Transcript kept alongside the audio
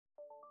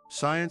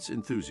Science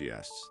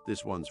enthusiasts,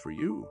 this one's for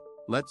you.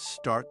 Let's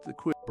start the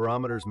quiz.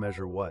 Barometers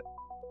measure what?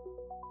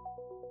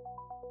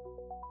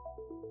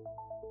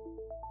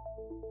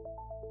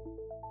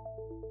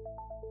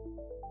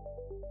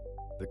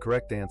 The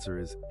correct answer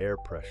is air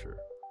pressure.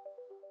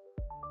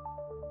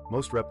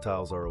 Most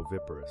reptiles are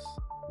oviparous.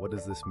 What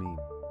does this mean?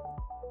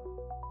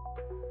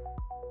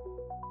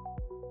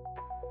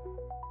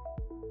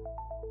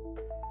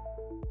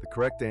 The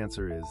correct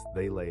answer is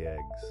they lay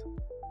eggs.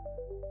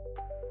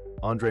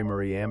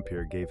 Marie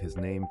Ampere gave his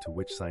name to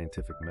which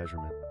scientific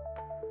measurement?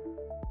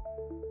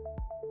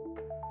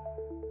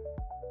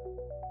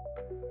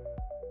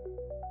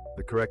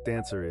 The correct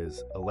answer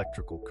is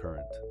electrical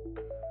current.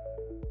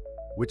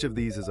 Which of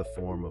these is a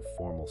form of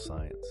formal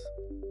science?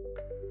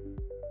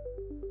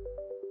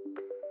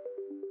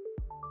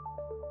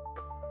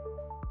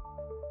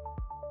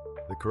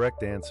 The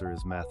correct answer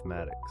is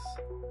mathematics.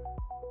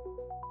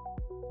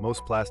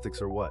 Most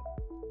plastics are what?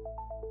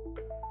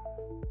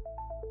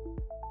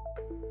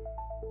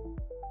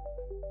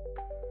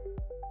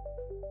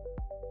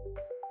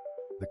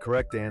 The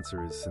correct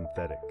answer is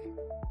synthetic.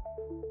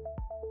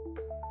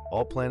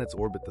 All planets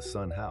orbit the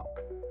sun how?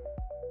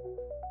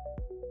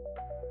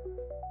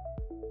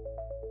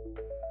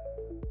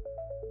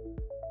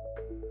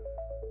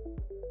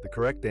 The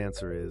correct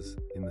answer is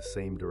in the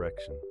same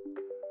direction.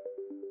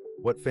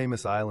 What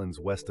famous islands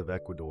west of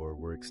Ecuador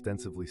were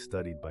extensively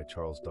studied by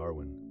Charles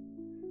Darwin?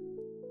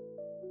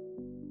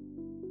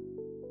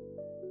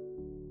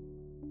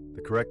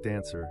 The correct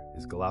answer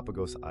is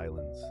Galapagos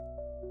Islands.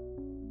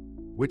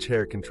 Which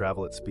hare can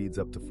travel at speeds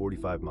up to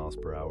 45 miles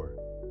per hour?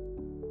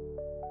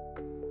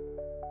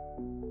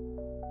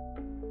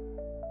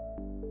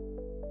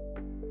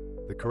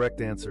 The correct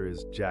answer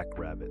is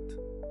jackrabbit.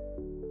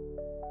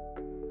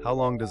 How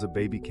long does a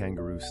baby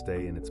kangaroo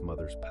stay in its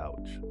mother's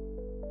pouch?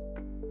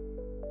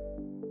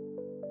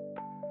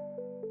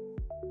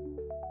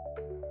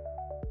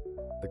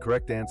 The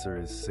correct answer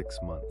is 6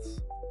 months.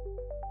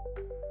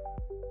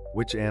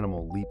 Which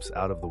animal leaps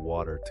out of the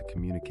water to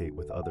communicate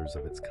with others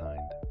of its kind?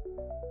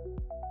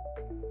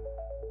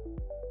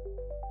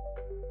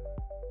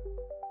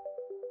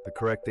 The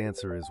correct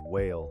answer is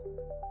whale.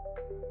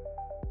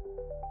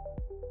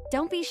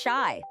 Don't be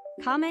shy.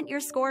 Comment your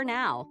score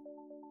now.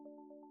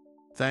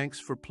 Thanks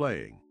for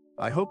playing.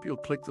 I hope you'll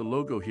click the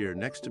logo here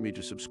next to me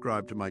to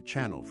subscribe to my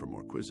channel for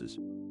more quizzes.